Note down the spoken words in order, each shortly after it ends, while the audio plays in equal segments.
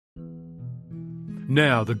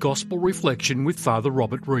Now the Gospel Reflection with Father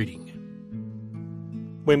Robert Riedling.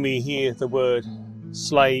 When we hear the word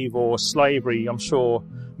slave or slavery, I'm sure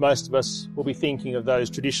most of us will be thinking of those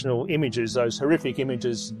traditional images, those horrific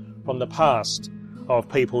images from the past of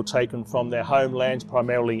people taken from their homelands,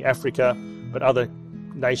 primarily Africa, but other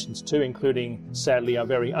nations too, including, sadly, our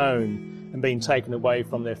very own, and being taken away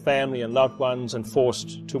from their family and loved ones and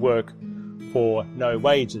forced to work for no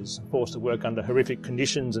wages, forced to work under horrific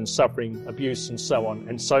conditions and suffering abuse and so on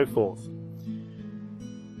and so forth.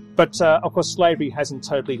 But of course slavery hasn't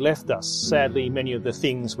totally left us. Sadly, many of the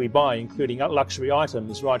things we buy, including luxury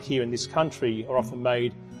items right here in this country, are often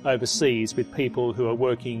made overseas with people who are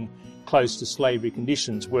working close to slavery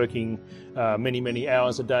conditions, working many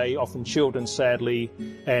hours a day, often children sadly,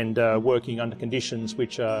 and working under conditions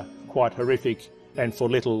which are quite horrific and for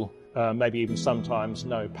little, maybe even sometimes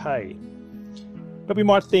no pay. But we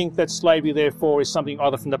might think that slavery, therefore, is something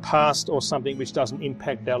either from the past or something which doesn't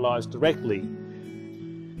impact our lives directly.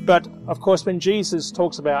 But, of course, when Jesus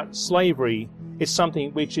talks about slavery, it's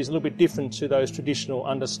something which is a little bit different to those traditional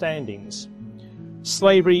understandings.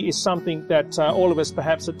 Slavery is something that all of us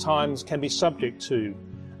perhaps at times can be subject to.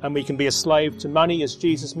 And we can be a slave to money, as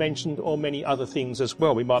Jesus mentioned, or many other things as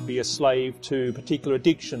well. We might be a slave to particular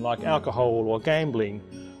addiction like alcohol or gambling,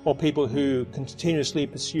 or people who continuously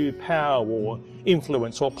pursue power or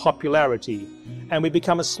influence or popularity. And we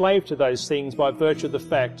become a slave to those things by virtue of the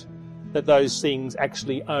fact that those things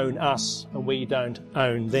actually own us and we don't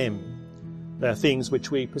own them. They are things which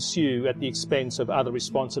we pursue at the expense of other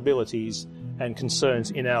responsibilities and concerns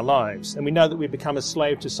in our lives. And we know that we become a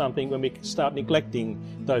slave to something when we start neglecting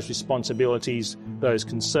those responsibilities, those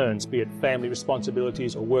concerns, be it family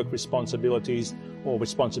responsibilities or work responsibilities or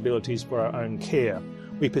responsibilities for our own care.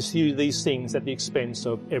 We pursue these things at the expense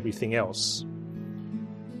of everything else.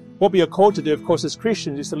 What we are called to do, of course, as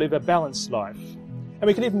Christians is to live a balanced life. And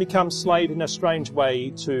we can even become slave in a strange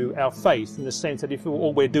way to our faith, in the sense that if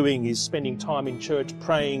all we're doing is spending time in church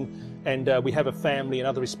praying and we have a family and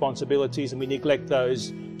other responsibilities and we neglect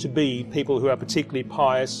those to be people who are particularly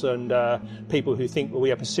pious and people who think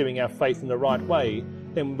we are pursuing our faith in the right way,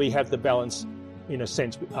 then we have the balance, in a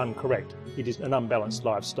sense, incorrect. It is an unbalanced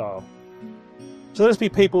lifestyle. So let's be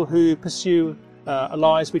people who pursue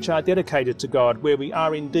lives which are dedicated to God, where we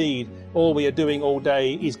are indeed, all we are doing all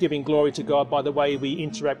day is giving glory to God by the way we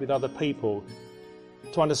interact with other people.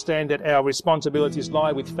 To understand that our responsibilities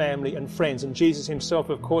lie with family and friends. And Jesus himself,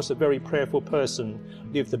 of course, a very prayerful person,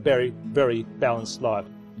 lived a very balanced life.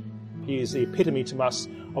 He is the epitome to us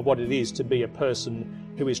of what it is to be a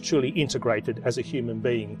person who is truly integrated as a human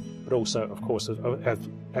being, but also, of course,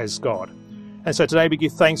 as God. And so today we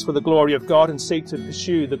give thanks for the glory of God and seek to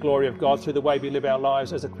pursue the glory of God through the way we live our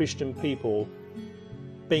lives as a Christian people,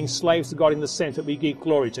 being slaves to God in the sense that we give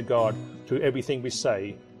glory to God through everything we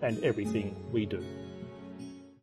say and everything we do.